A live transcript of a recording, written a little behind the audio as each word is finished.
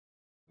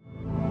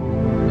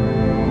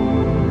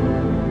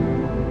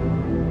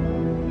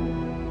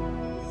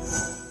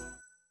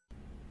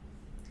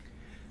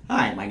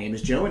my name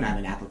is Joe and I'm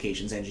an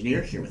applications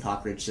engineer here with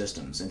Hawk Ridge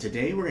Systems, and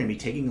today we're going to be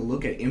taking a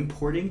look at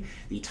importing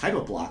the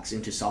title blocks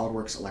into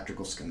SOLIDWORKS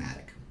Electrical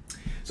schematic.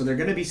 So there are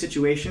going to be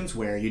situations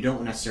where you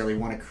don't necessarily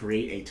want to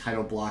create a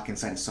title block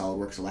inside of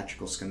SOLIDWORKS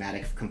Electrical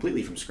schematic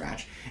completely from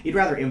scratch. You'd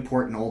rather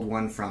import an old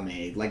one from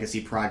a legacy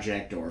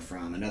project or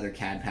from another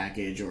CAD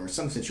package or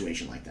some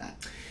situation like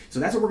that. So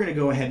that's what we're going to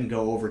go ahead and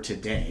go over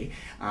today.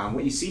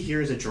 What you see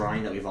here is a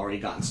drawing that we've already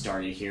gotten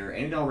started here,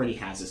 and it already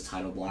has this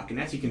title block, and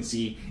as you can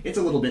see, it's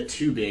a little bit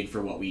too big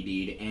for what we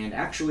need, and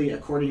actually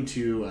according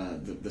to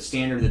the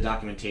standard of the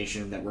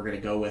documentation that we're going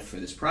to go with for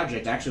this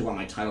project, I actually want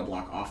my title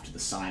block off to the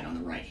side on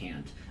the right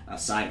hand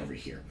side over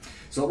here.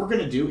 So what we're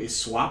going to do is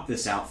swap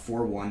this out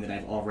for one that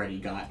I've already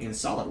got in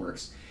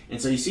SOLIDWORKS.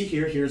 And so you see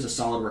here, here's a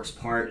SOLIDWORKS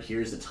part,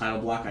 here's the title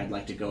block I'd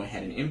like to go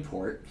ahead and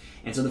import.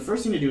 And so the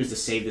first thing to do is to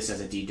save this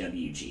as a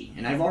DWG.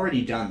 And I've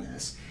already done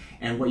this.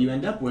 And what you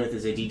end up with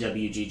is a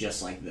DWG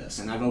just like this.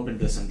 And I've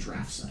opened this on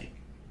DraftSite.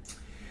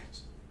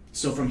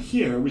 So from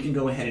here, we can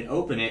go ahead and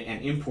open it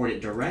and import it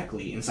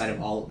directly inside of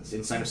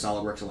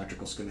SOLIDWORKS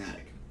Electrical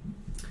Schematic.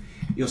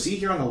 You'll see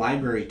here on the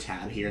Library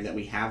tab here that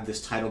we have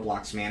this Title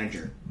Blocks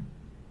Manager.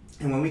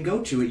 And when we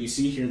go to it, you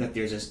see here that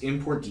there's this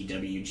Import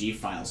DWG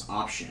Files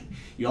option.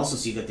 You also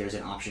see that there's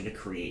an option to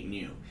create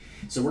new.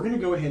 So we're going to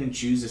go ahead and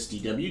choose this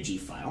DWG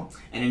file.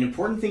 And an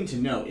important thing to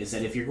note is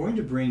that if you're going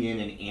to bring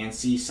in an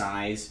ANSI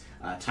size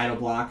title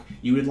block,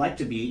 you would like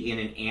to be in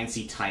an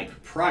ANSI type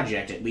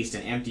project, at least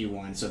an empty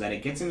one, so that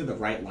it gets into the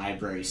right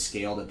library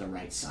scaled at the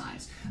right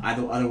size.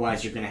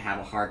 Otherwise, you're going to have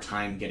a hard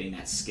time getting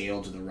that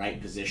scaled to the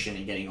right position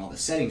and getting all the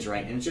settings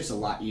right, and it's just a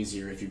lot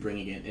easier if you're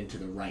bringing it into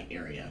the right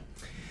area.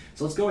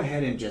 So let's go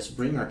ahead and just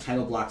bring our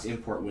title blocks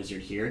import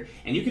wizard here,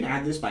 and you can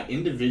add this by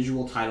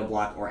individual title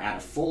block or add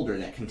a folder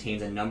that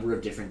contains a number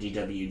of different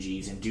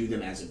DWGs and do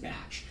them as a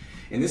batch.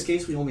 In this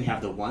case, we only have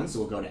the one, so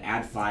we'll go to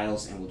Add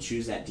Files and we'll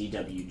choose that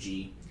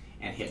DWG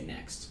and hit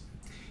Next.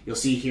 You'll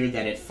see here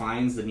that it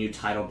finds the new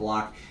title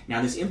block.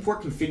 Now this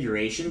import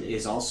configuration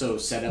is also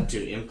set up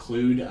to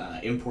include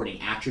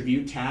importing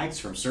attribute tags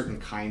from certain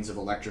kinds of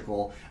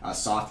electrical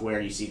software.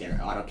 You see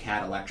there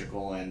AutoCAD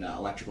Electrical and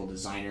Electrical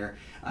Designer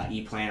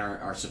ePlan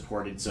are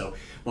supported.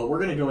 But we're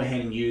going to go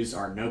ahead and use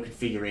our no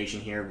configuration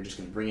here. We're just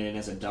going to bring it in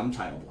as a dumb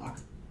title block.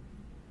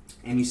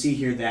 And you see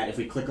here that if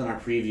we click on our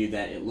preview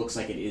that it looks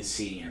like it is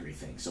seeing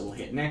everything. So we'll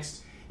hit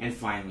Next. And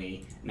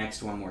finally,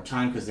 next one more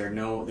time, because there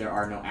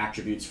are no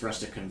attributes for us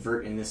to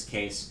convert in this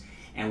case,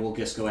 and we'll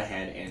just go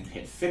ahead and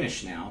hit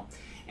Finish now.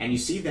 And you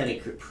see that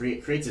it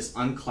creates this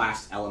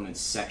unclassed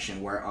elements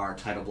section where our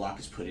title block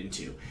is put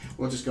into.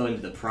 We'll just go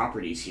into the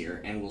properties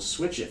here, and we'll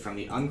switch it from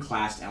the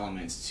unclassed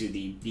elements to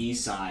the B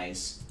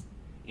size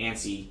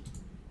ANSI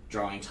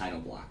drawing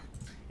title block.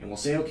 And we'll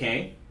say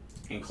OK,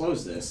 and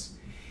close this.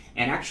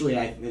 And actually,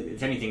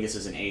 if anything, this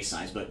is an A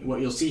size, but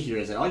what you'll see here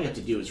is that all you have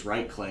to do is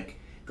right-click,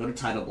 go to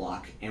title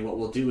block, and what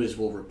we'll do is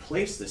we'll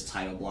replace this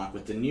title block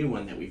with the new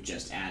one that we've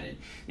just added.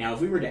 Now if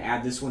we were to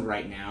add this one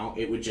right now,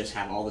 it would just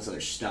have all this other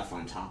stuff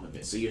on top of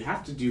it. So you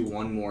have to do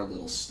one more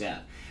little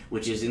step,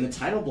 which is in the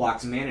title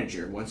blocks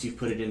manager, once you've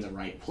put it in the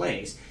right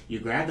place, you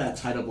grab that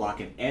title block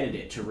and edit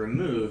it to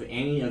remove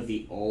any of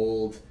the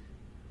old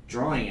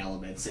drawing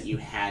elements that you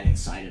had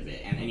inside of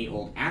it, and any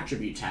old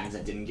attribute tags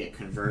that didn't get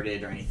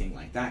converted or anything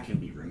like that can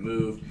be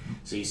removed.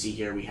 So you see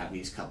here we have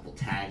these couple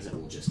tags that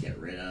we'll just get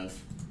rid of.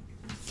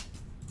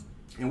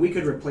 And we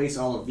could replace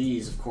all of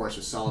these, of course,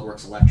 with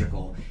SOLIDWORKS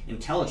Electrical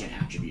intelligent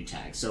attribute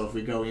tags. So if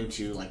we go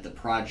into like the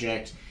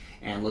project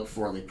and look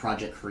for the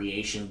project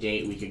creation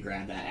date, we could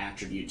grab that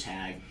attribute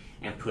tag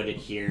and put it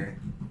here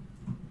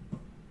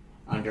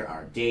under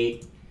our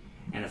date.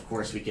 And of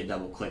course, we could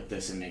double click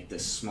this and make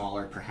this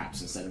smaller.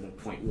 Perhaps instead of a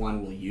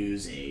 0.1, we'll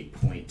use a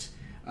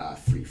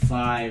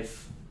 0.35.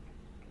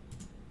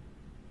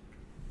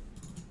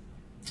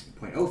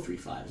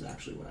 0.035 is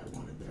actually what I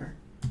wanted there.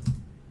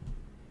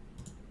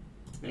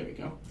 There we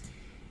go.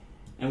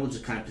 And we'll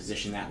just kind of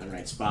position that in the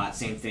right spot.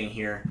 Same thing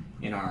here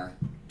in our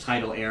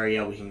title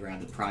area. We can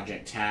grab the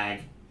project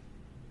tag,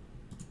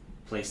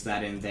 place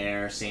that in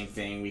there. Same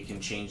thing, we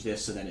can change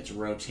this so that it's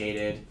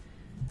rotated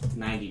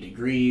 90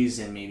 degrees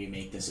and maybe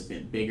make this a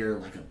bit bigger,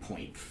 like a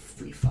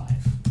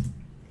 0.35.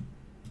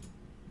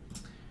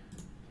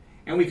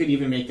 And we could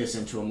even make this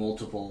into a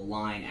multiple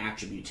line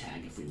attribute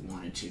tag if we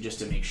wanted to, just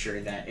to make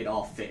sure that it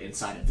all fit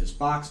inside of this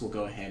box. We'll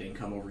go ahead and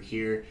come over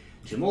here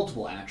to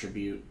multiple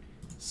attribute,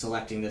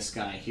 selecting this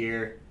guy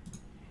here,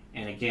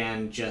 and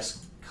again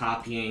just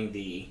copying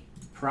the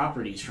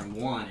properties from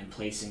one and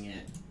placing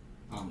it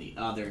on the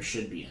other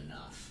should be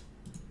enough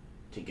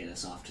to get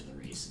us off to the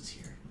races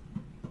here.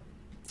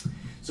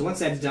 So once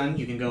that's done,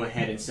 you can go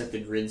ahead and set the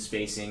grid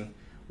spacing.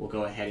 We'll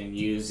go ahead and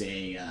use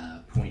a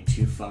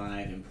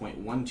 0.25 and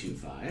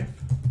 0.125.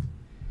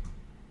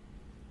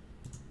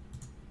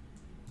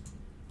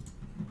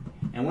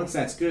 And once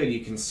that's good,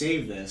 you can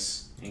save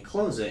this and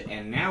close it,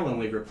 and now when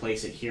we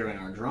replace it here in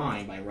our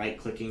drawing by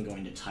right-clicking,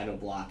 going to title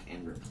block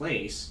and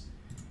replace,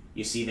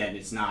 you see that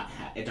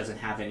it doesn't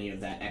have any of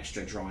that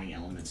extra drawing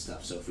element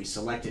stuff. So if we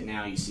select it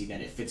now, you see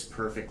that it fits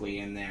perfectly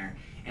in there,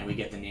 and we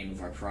get the name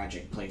of our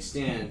project placed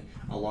in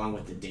along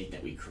with the date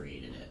that we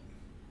created it.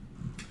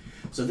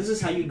 So this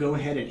is how you go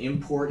ahead and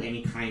import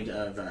any kind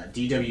of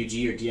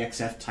DWG or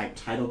DXF type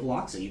title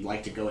blocks that you'd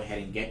like to go ahead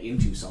and get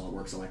into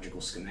SOLIDWORKS Electrical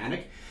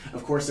Schematic.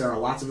 Of course, there are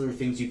lots of other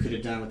things you could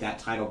have done with that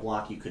title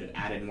block. You could have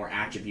added more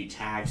attribute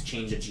tags,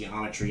 changed the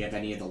geometry of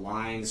any of the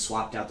lines,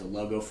 swapped out the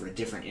logo for a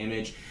different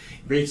image.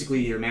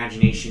 Basically, your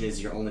imagination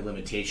is your only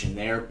limitation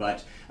there,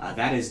 but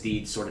that is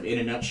the sort of in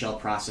a nutshell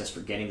process for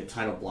getting the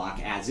title block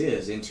as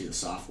is into the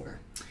software.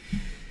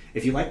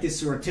 If you like this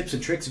sort of tips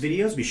and tricks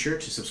videos, be sure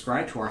to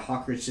subscribe to our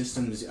Hawk Ridge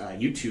Systems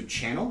YouTube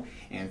channel,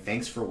 and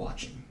thanks for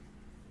watching.